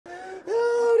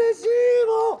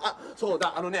そう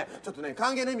だ、ちょっとね、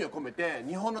歓迎の意味を込めて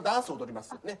日本のダンスを踊りま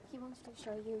すね。He wants to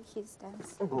show you his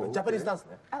dance. ジャパニーズダンス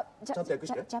ね。ちゃんと訳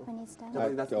して。Japanese dance.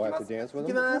 Do I have to dance with い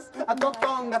き him? ます。あ、ト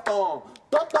トンガトン、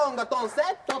トトンガトン、セ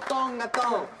ットトンガト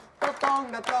ン、トト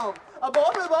ンガトン。あ、ボ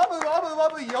ブボブボブボ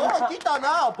ブ、よう来た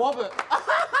な、ボブ。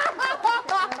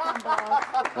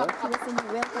Welcome back. He was saying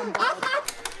welcome back.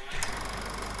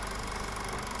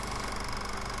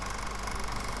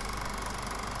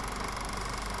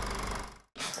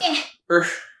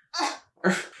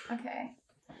 Okay.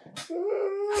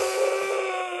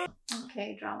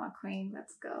 Okay, drama queen,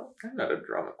 let's go. I'm not a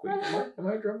drama queen. Am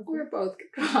I a drama queen? We're both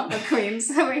drama queens,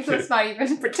 so let's not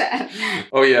even pretend.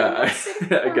 Oh yeah,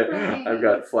 I've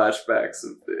got flashbacks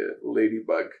of the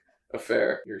Ladybug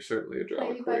affair. You're certainly a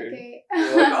drama Ladybug queen. gate.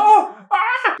 You're like, oh,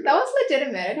 ah! That was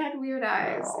legitimate. It had weird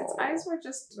eyes. No. Its eyes were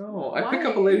just. No, I pick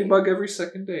up a ladybug every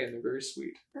second day, and they're very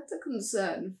sweet. That's a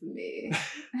concern for me.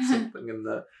 Something in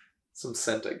some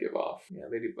scent I give off. Yeah,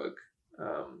 ladybug.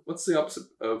 What's the opposite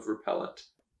of repellent?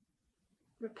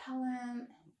 Repellent.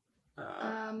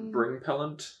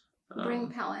 Bring-pellent.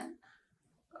 Bring-pellent.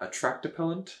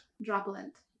 Attract-appellant.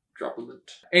 Dropelent.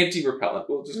 Dropelent. Anti-repellent.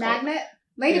 We'll just Magnet.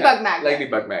 Ladybug magnet.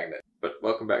 Ladybug magnet. But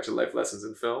welcome back to Life Lessons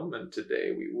in Film, and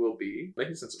today we will be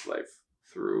making sense of life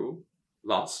through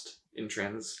Lost in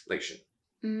Translation.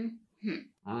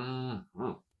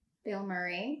 Bill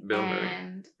Murray.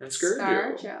 And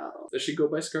Scarjo. Does she go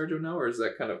by Scarjo now, or is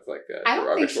that kind of like a I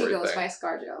don't think she derogatory goes thing? by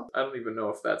Scarjo. I don't even know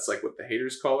if that's like what the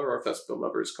haters call her, or if that's the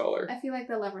lovers call her. I feel like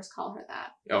the lovers call her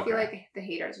that. Okay. I feel like the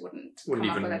haters wouldn't come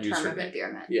even up with a use term her of name.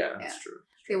 endearment. Yeah, that's true.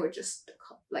 They would just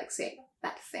like say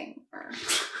that thing. Or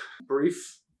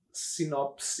Brief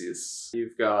synopsis.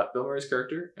 You've got Bill Murray's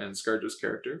character and Scarjo's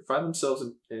character find themselves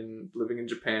in living in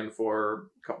Japan for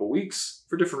a couple weeks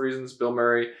for different reasons. Bill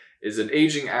Murray is an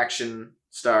aging action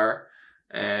star,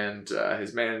 and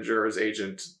his manager, his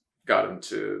agent, got him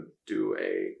to do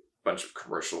a bunch of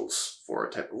commercials for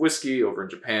a type of whiskey over in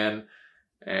Japan.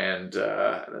 And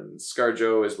then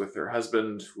Scarjo is with her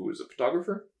husband, who is a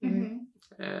photographer.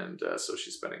 And so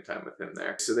she's spending time with him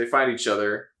there. So they find each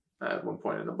other at one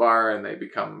point in the bar, and they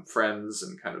become friends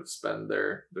and kind of spend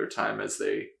their time as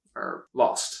they are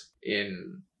lost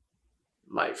in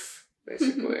life,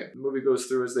 basically. The movie goes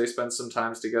through as they spend some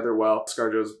times together while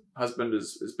Scarjo's husband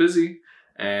is busy,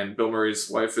 and Bill Murray's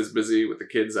wife is busy with the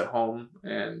kids at home,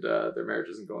 and their marriage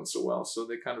isn't going so well. So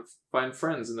they kind of find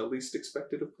friends in the least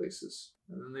expected of places,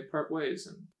 and then they part ways,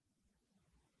 and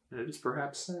it is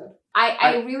perhaps sad.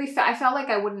 I felt like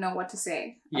I wouldn't know what to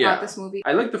say about this movie.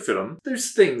 I like the film.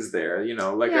 There's things there, you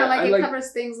know, like it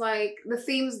covers things like the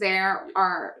themes there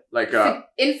are like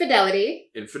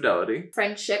infidelity,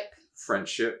 friendship,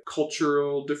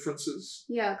 cultural differences.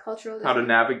 Yeah, cultural differences. How to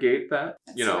navigate that.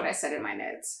 That's you know what I said in my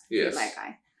notes. Yes.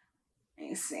 Let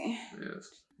me see. Yes.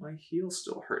 My heel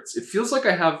still hurts. It feels like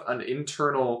I have an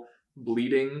internal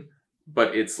bleeding,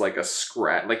 but it's like a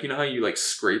scratch. Like, you know how you like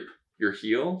scrape your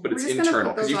heel, but it's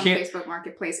internal because you can't Facebook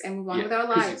Marketplace and move on with our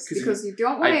lives because you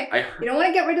don't want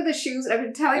to get rid of the shoes. I've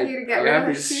been telling you to get rid of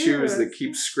the shoes. I have these shoes that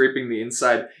keep scraping the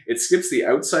inside. It skips the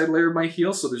outside layer of my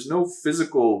heel, so there's no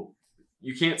physical.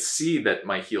 You can't see that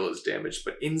my heel is damaged,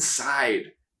 but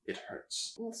inside it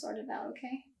hurts. We'll sort it out,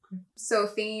 okay? So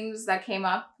themes that came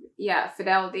up,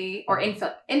 fidelity or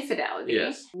infidelity.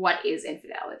 Yes. What is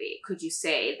infidelity? Could you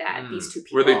say that these two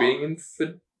people were they being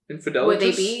infidelities? Would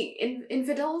they be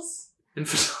infidels?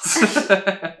 Infidels.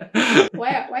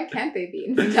 Why can't they be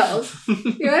infidels?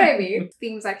 You know what I mean?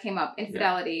 Themes that came up: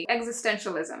 infidelity,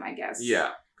 existentialism, I guess.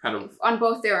 Yeah, kind of on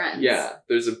both their ends. Yeah,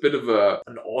 there's a bit of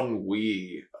an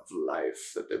ennui of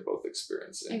life that they're both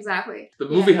experiencing. Exactly. The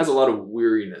movie has a lot of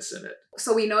weariness in it.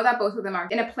 So we know that both of them are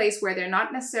in a place where they're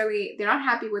not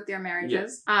happy with their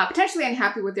marriages, potentially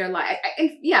unhappy with their life,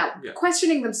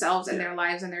 questioning themselves and their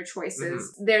lives and their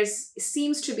choices. There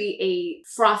seems to be a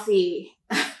frothy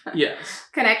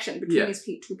connection between these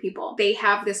two people. They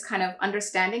have this kind of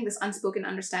understanding, this unspoken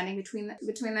understanding between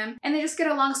them, and they just get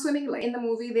along swimmingly. In the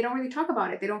movie, they don't really talk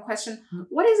about it. They don't question,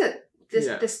 what is it?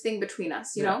 This thing between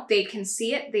us, you know? They can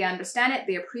see it, they understand it,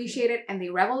 they appreciate it, and they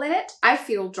revel in it. I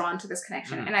feel drawn to this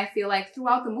connection. And I feel like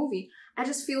throughout the movie, I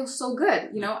just feel so good.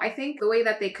 You know, I think the way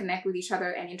that they connect with each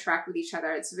other and interact with each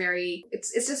other, it's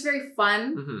just very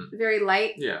fun, very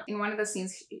light. Yeah. In one of the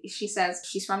scenes, she says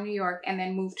she's from New York and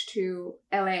then moved to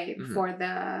LA for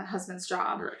the husband's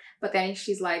job. Right. But then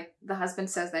she's like, the husband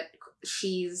says that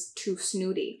she's too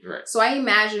snooty. Right. So I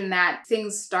imagine that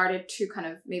things started to kind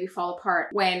of maybe fall apart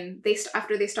when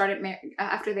after they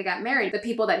got married. The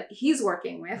people that he's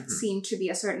working with seem to be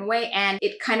a certain way, and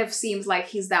it kind of seems like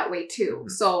he's that way too.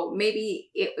 So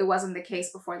maybe it wasn't the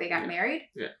case before they got married.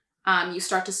 Yeah. you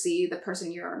start to see the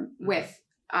person you're with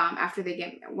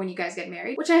when you guys get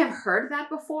married, which I have heard that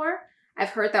before. I've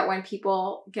heard that when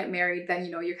people get married, then,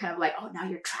 you know, you're kind of like, oh, now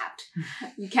you're trapped.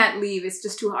 You can't leave. It's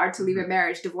just too hard to leave a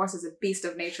marriage. Divorce is a beast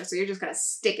of nature. So you're just going to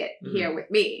stick it here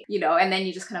with me, you know, and then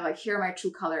you just kind of like, here are my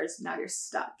true colors. Now you're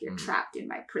stuck. You're trapped in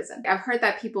my prison. I've heard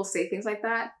that people say things like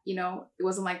that. You know, it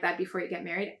wasn't like that before you get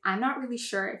married. I'm not really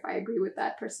sure if I agree with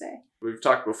that per se. We've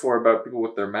talked before about people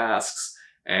with their masks.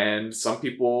 And some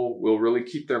people will really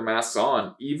keep their masks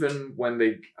on even when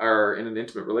they are in an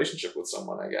intimate relationship with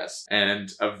someone, I guess.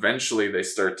 And eventually it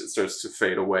starts to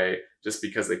fade away just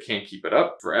because they can't keep it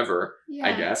up forever,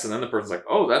 I guess. And then the person's like,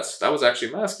 oh, that was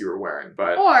actually a mask you were wearing.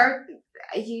 But or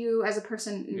you as a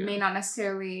person may not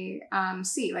necessarily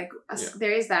see, like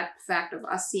there is that fact of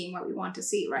us seeing what we want to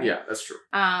see, right? Yeah, that's true.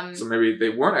 So maybe they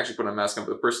weren't actually putting a mask on,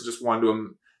 but the person just wanted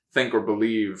to think or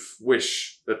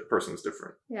wish that the person was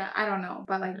different. Yeah, I don't know.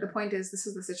 But like the point is, this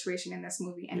is the situation in this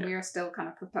movie and we are still kind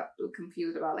of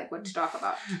confused about like what to talk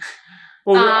about.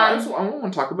 Well, I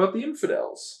want to talk about the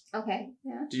infidels. Okay,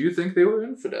 yeah. Do you think they were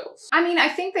infidels? I mean, I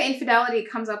think the infidelity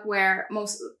comes up where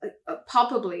most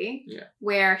palpably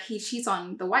where he cheats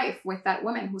on the wife with that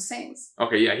woman who sings.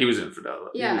 Okay, yeah, he was infidel.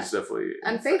 Yeah. He was definitely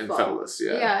unfaithful. Infidelous,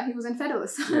 yeah. Yeah, he was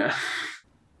infidelous. Yeah.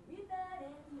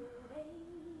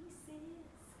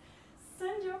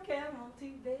 Send your camera to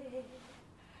bed.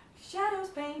 Shadows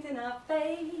painting our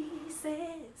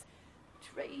faces.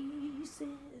 Traces.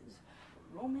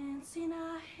 Romance in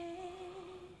our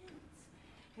heads.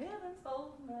 Heaven's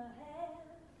holding our hands.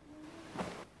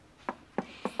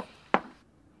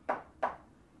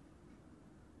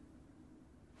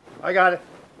 I got it.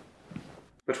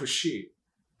 But was she?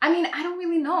 I mean, I don't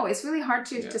really know. It's really hard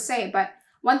to say, but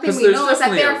one thing we know is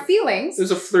that there are feelings.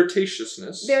 There's a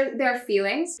flirtatiousness. There are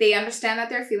feelings. They understand that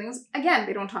there are feelings. Again,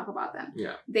 they don't talk about them.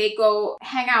 Yeah. They go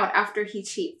hang out after he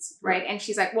cheats, right? And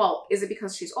she's like, well, is it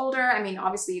because she's older? I mean,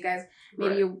 obviously you guys,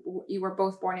 maybe you were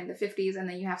both born in the 50s and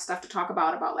then you have stuff to talk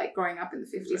about like growing up in the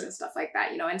 50s and stuff like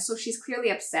that, you know? And so she's clearly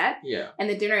upset. Yeah. And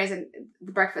the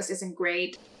breakfast isn't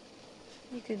great.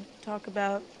 You could talk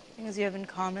about things you have in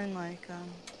common, like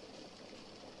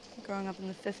growing up in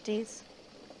the 50s.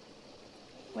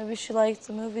 Maybe she liked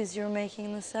the movies you were making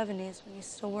in the 70s when you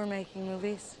still were making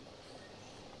movies.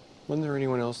 Wasn't there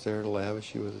anyone else there to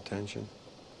lavish you with attention?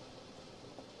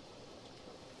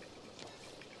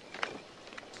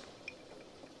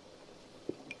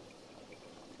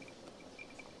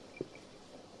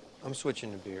 I'm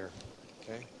switching to beer,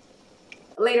 okay?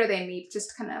 Later they meet,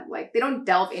 just kind of like, they don't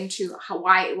delve into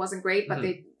why it wasn't great, but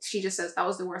she just says that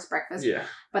was the worst breakfast. Yeah.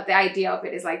 But the idea of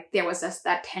it is like, there was just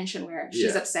that tension where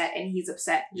she's upset and he's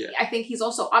upset. Yeah. I think he's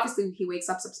also, obviously he wakes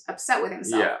up upset with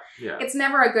himself. Yeah. Yeah. It's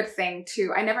never a good thing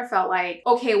too. I never felt like,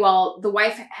 okay, well, the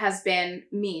wife has been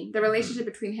mean. The relationship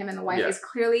between him and the wife is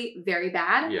clearly very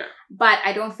bad. Yeah. But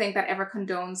I don't think that ever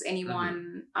condones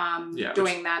anyone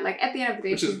doing that. Like at the end of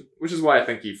the day, which is why I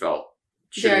think he felt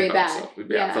very bad.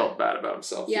 Felt bad about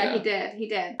himself. Yeah, he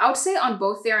did. I would say on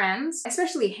both their ends,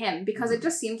 especially him, because it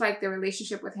just seems like the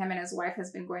relationship with him and his wife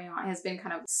has been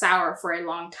kind of sour for a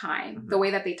long time. The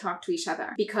way that they talk to each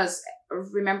other. Because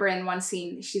remember in one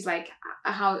scene, she's like,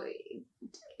 how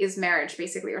is marriage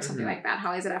basically, or something like that?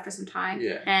 How is it after some time?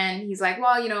 Yeah. And he's like,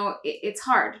 well, you know, it's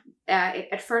hard.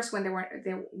 At first when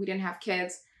we didn't have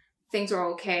kids, things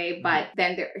were okay, but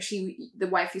then the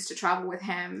wife used to travel with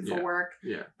him for work.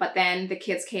 Yeah. But then the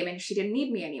kids came and she didn't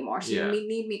need me anymore. She didn't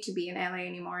need me to be in LA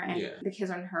anymore, and the kids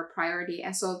aren't her priority.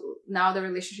 And so now the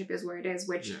relationship is where it is,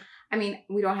 which, I mean,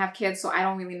 we don't have kids, so I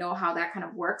don't really know how that kind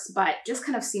of works, but just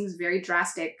kind of seems very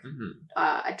drastic,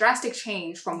 a drastic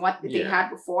change from what they had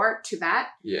before to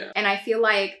that. Yeah. And I feel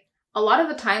like a lot of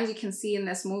the times you can see in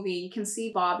this movie, you can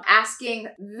see Bob asking,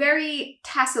 very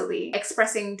tacitly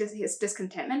expressing his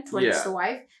discontentment towards the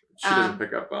wife. She doesn't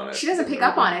pick up on it. She doesn't pick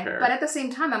up on it. But at the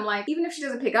same time, I'm like, even if she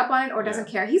doesn't pick up on it or doesn't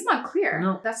care, he's not clear.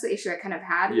 No. That's the issue I kind of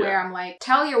had, where I'm like,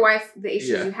 tell your wife the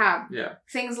issues you have. Yeah.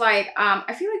 Things like,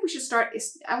 I feel like we should start,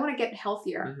 I want to get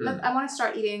healthier. I want to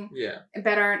start eating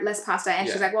better, less pasta. And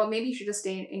she's like, well, maybe you should just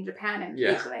stay in Japan and eat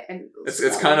it. And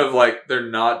it's kind of like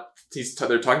they're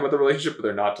talking about the relationship, but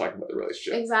they're not talking about the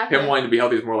relationship. Exactly. Him wanting to be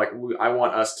healthy is more like, I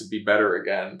want us to be better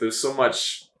again. There's so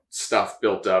much stuff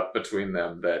built up between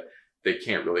them that they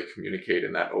can't really communicate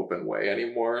in that open way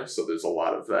anymore. So there's a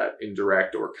lot of that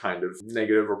indirect or kind of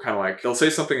negative, or kind of like they'll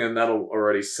say something and that'll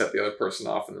already set the other person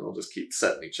off, and then they'll just keep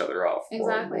setting each other off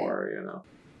more and more, you know.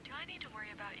 Do I need to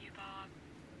worry about you, Bob?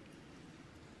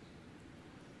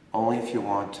 Only if you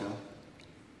want to.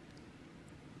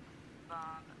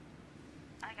 Bob,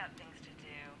 I got things to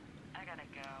do. I gotta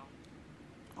go.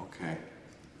 Okay.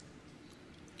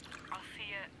 I'll see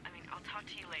you, talk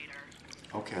to you later.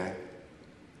 Okay.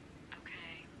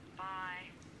 Okay, bye.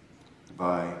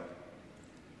 Bye.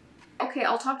 Okay,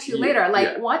 I'll talk to you later.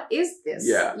 Like, what is this?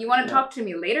 Yeah. You want to talk to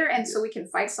me later and so we can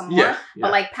fight some more? Yeah. But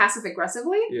like passive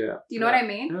aggressively? Yeah. Do you know what I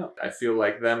mean? Yeah. I feel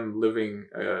like them living,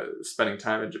 spending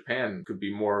time in Japan could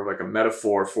be more of like a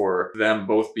metaphor for them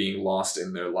both being lost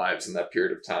in their lives in that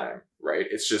period of time, right?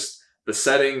 It's just the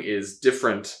setting is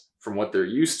different from what they're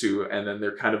used to, and then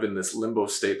they're kind of in this limbo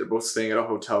state. They're both staying at a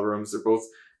hotel rooms. They're both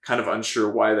kind of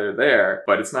unsure why they're there,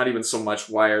 but it's not even so much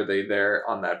why are they there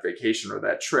on that vacation or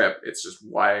that trip. It's just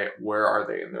where are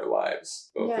they in their lives,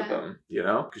 both of them, you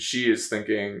know? Because she is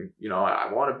thinking, you know,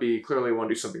 I want to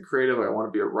do something creative. I want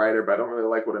to be a writer, but I don't really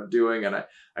like what I'm doing. And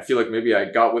I feel like maybe I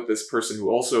got with this person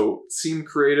who also seemed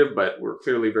creative, but we're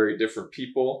clearly very different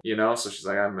people, you know? So she's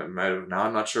like, I'm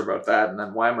not sure about that. And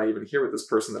then why am I even here with this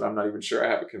person that I'm not even sure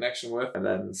I have a connection with? And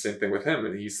then same thing with him.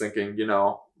 And he's thinking, you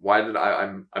know, why did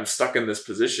I'm stuck in this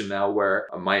position now where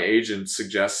my agent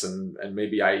suggests and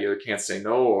maybe I either can't say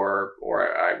no or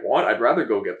I'd rather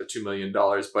go get the $2 million,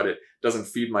 but it doesn't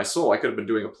feed my soul. I could have been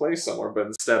doing a play somewhere, but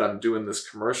instead I'm doing this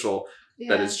commercial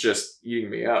that is just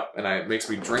eating me up, and it makes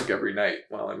me drink every night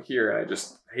while I'm here, and I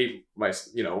just hate my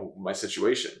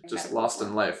situation. Just lost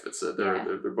in life.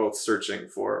 They're both searching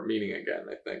for meaning again,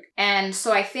 I think. And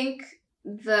so I think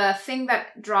the thing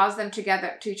that draws them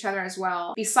together to each other as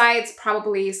well, besides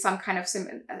probably some kind of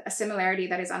a similarity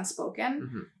that is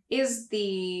unspoken, is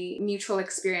the mutual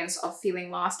experience of feeling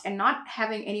lost and not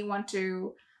having anyone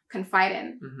to confide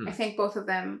in. I think both of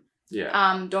them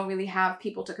don't really have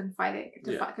people to confide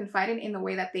in the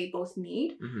way that they both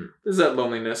need. There's that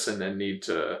loneliness and then need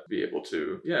to be able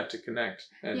to connect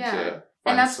and to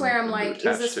and that's where I'm like,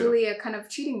 is this really a kind of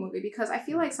cheating movie? Because I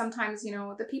feel like sometimes, you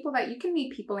know, the people that you can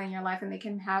meet people in your life and they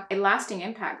can have a lasting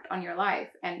impact on your life.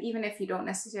 And even if you don't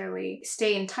necessarily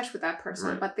stay in touch with that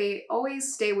person, but they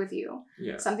always stay with you.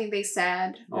 Something they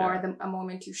said or a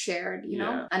moment you shared, you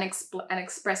know,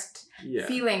 unexpressed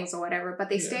feelings or whatever, but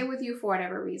they stay with you for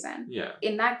whatever reason.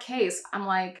 In that case, I'm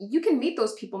like, you can meet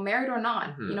those people, married or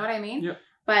not. You know what I mean?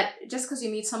 But just because you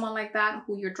meet someone like that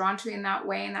who you're drawn to in that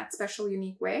way, in that special,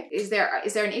 unique way, is there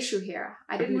an issue here?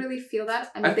 I didn't really feel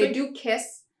that. I mean, they do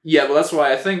kiss. Yeah, well, that's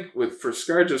why I think for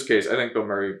ScarJo's case, I think Bill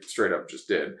Murray straight up just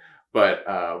did, but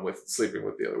with sleeping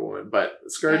with the other woman. But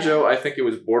ScarJo, I think it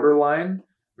was borderline.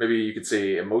 Maybe you could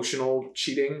say emotional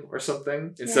cheating or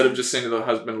something. Instead of just saying to the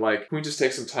husband, like, can we just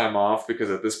take some time off? Because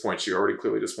at this point, she already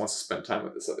clearly just wants to spend time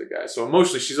with this other guy. So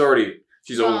emotionally, she's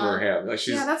over him. Like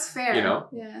that's fair. You know?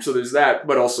 So there's that,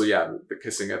 but also, the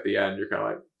kissing at the end, you're kind of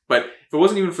like, but if it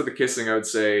wasn't even for the kissing, I would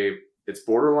say it's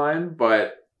borderline,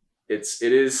 but it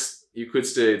is, you could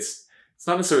say it's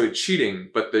not necessarily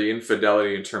cheating, but the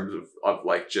infidelity in terms of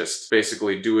like just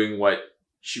basically doing what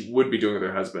she would be doing with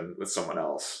her husband with someone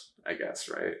else, I guess,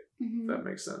 right? If that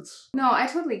makes sense. No, I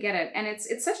totally get it. And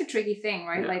it's such a tricky thing,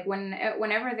 right? Like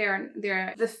whenever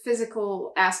the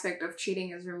physical aspect of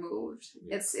cheating is removed,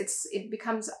 it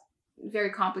becomes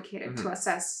very complicated to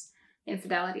assess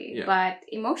infidelity. But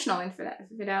emotional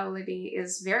infidelity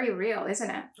is very real, isn't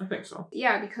it? I think so.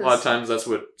 Yeah, because a lot of times that's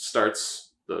what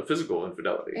starts the physical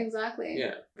infidelity. Exactly.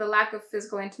 Yeah. The lack of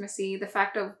physical intimacy, the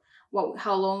fact of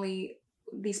how lonely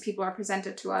these people are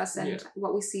presented to us and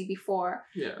what we see before.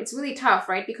 It's really tough,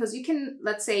 right? Because you can,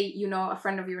 let's say, you know, a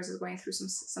friend of yours is going through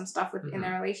some stuff in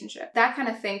their relationship. That kind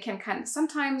of thing can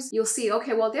sometimes you'll see,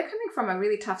 okay, well, they're coming from a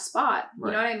really tough spot. You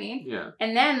know what I mean?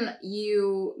 And then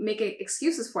you make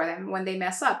excuses for them when they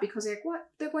mess up because you're like, what?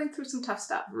 They're going through some tough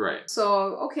stuff. Right.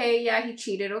 So, okay, he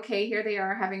cheated. Okay, here they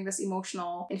are having this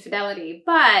emotional infidelity.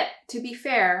 But to be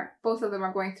fair, both of them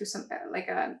are going through some, like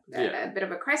a bit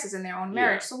of a crisis in their own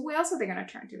marriage. So who else are they going to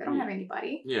turn to? They don't have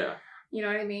anybody. You know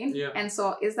what I mean? And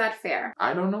so is that fair?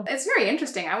 I don't know. It's very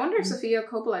interesting. I wonder if Sofia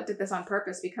Coppola did this on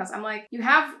purpose, because I'm like,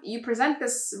 you present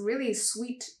this really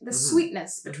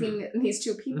sweetness between these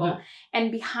two people,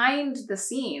 and behind the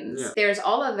scenes, there's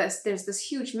all of this, there's this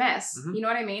huge mess. You know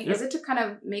what I mean? Is it to kind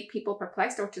of make people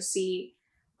perplexed or to see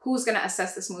who's going to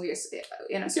assess this movie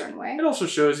in a certain way? It also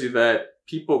shows you that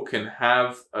people can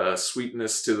have a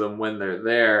sweetness to them when they're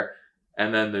there,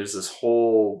 and then there's this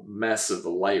whole mess of the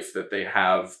life that they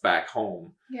have back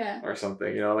home. Or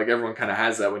something, you know, like everyone kind of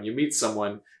has that. When you meet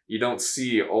someone, you don't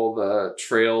see all the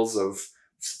trails of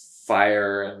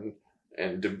fire and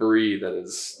and debris that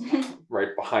is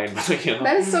right behind me, you know?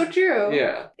 That is so true.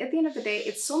 Yeah. At the end of the day,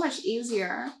 it's so much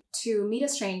easier to meet a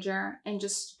stranger and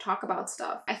just talk about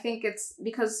stuff. I think it's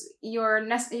because you're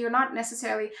not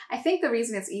necessarily, I think the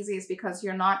reason it's easy is because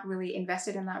you're not really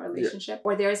invested in that relationship,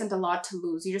 or there isn't a lot to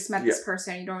lose. You just met this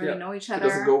person, you don't really know each other. If it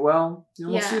doesn't go well, you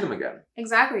won't see them again.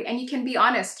 Exactly. And you can be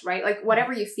honest, right? Like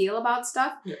whatever you feel about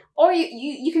stuff, or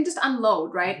you can just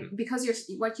unload, right? Because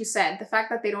what you said, the fact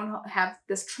that they don't have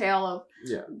this trail of,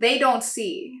 they don't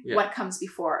see what comes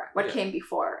before, what came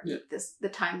before the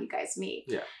time you guys meet.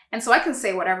 And so I can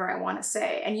say whatever I want to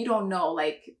say, and you don't know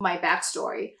like my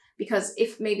backstory, because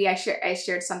if maybe I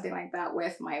shared something like that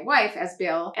with my wife as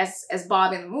Bill, as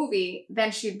Bob in the movie,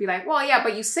 then she'd be like, well, yeah,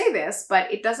 but you say this,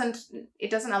 but it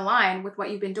doesn't align with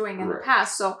what you've been doing in the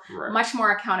past. So much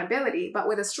more accountability. But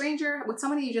with a stranger, with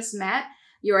somebody you just met,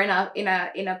 you're in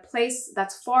a place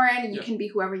that's foreign, and you can be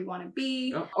whoever you want to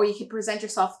be, or you can present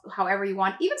yourself however you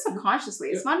want, even subconsciously.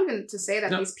 It's not even to say that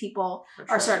these people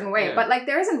are a certain way, but like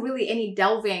there isn't really any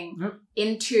delving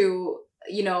into,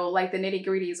 you know, like the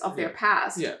nitty-gritties of their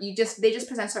past. They just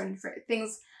present certain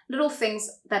things, little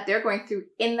things that they're going through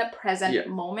in the present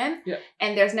moment,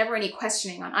 and there's never any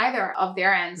questioning on either of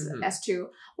their ends as to,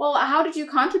 well, how did you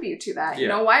contribute to that? You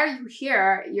know, why are you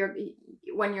here?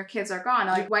 When your kids are gone,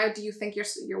 like why do you think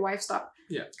your wife stopped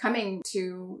coming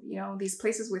to, you know, these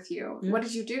places with you? What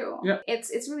did you do?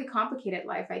 It's really complicated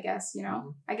life, I guess, you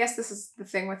know. I guess this is the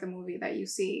thing with the movie, that you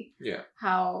see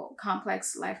how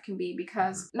complex life can be,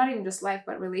 because not even just life,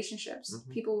 but relationships,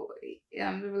 people,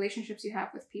 the relationships you have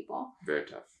with people, very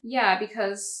tough.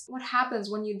 Because what happens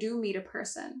when you do meet a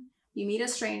person, you meet a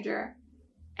stranger,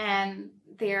 and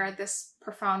they're this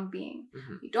profound being.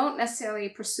 You don't necessarily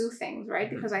pursue things, right?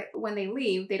 Because when they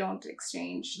leave, they don't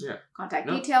exchange contact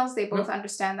details. They both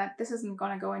understand that this isn't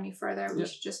going to go any further. We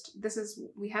should just,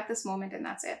 we have this moment and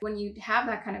that's it. When you have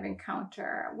that kind of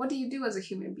encounter, what do you do as a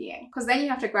human being? Because then you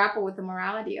have to grapple with the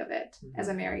morality of it as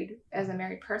a married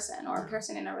person, or a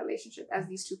person in a relationship, as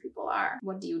these two people are.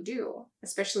 What do you do?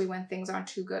 Especially when things aren't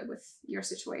too good with your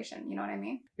situation. You know what I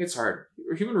mean? It's hard.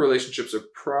 Human relationships are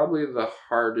probably the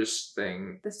hardest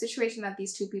thing. The situation that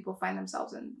these two people find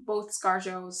themselves in, both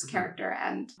ScarJo's character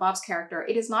and Bob's character,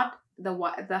 it is not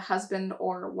the husband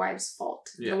or wife's fault.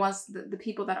 The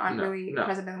people that aren't really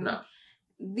present in the movie.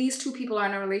 These two people are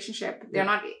in a relationship. They're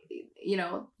not, you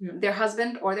know, their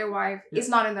husband or their wife is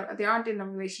not they aren't in a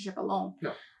relationship alone.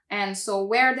 And so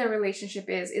where their relationship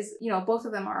is, you know, both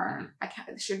of them are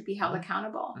should be held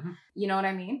accountable. You know what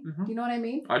I mean? Do you know what I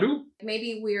mean? I do.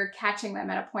 Maybe we're catching them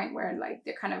at a point where like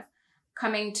they're kind of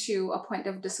coming to a point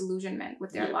of disillusionment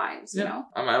with their lives, you know?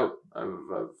 I'm out.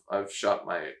 I've shot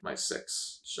my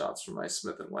 6 shots from my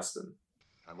Smith & Wesson.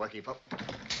 And what keep up?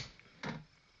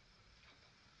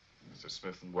 Mr.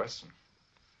 Smith & Wesson.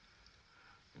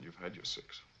 And you've had your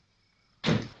 6.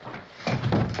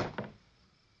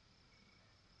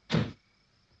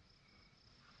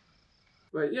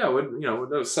 But yeah,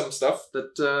 there was some stuff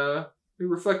that we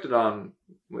reflected on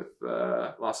with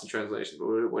Lost in Translation.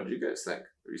 But what did you guys think?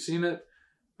 Have you seen it?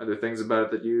 Are there things about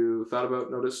it that you thought about,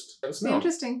 noticed? Let us know. The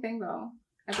interesting thing though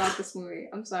about this movie,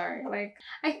 I'm sorry, like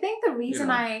I think the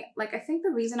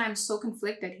reason I'm so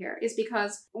conflicted here is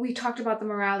because we talked about the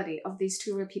morality of these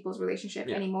two people's relationship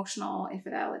and emotional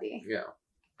infidelity.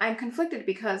 I'm conflicted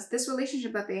because this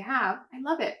relationship that they have, I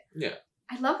love it.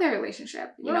 I love their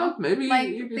relationship. You know, maybe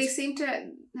like they seem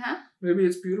to, maybe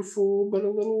it's beautiful, but a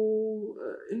little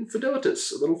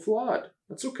infidelitous, a little flawed.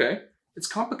 That's okay. It's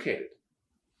complicated.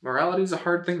 Morality is a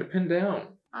hard thing to pin down.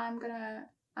 I'm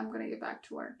gonna get back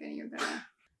to work, and you're gonna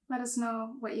let us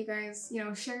know what you guys, you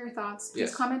know, share your thoughts.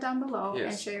 Please comment down below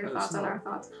and share your thoughts on our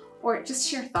thoughts, or just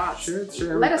share thoughts.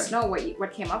 Share let us know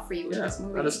what came up for you with this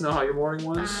movie. Let us know how your morning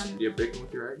was. Do you have bacon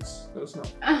with your eggs? Let us know.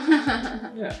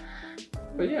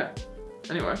 But yeah.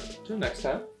 Anyway, till next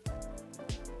time.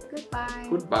 Goodbye.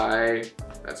 Goodbye.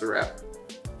 That's a wrap.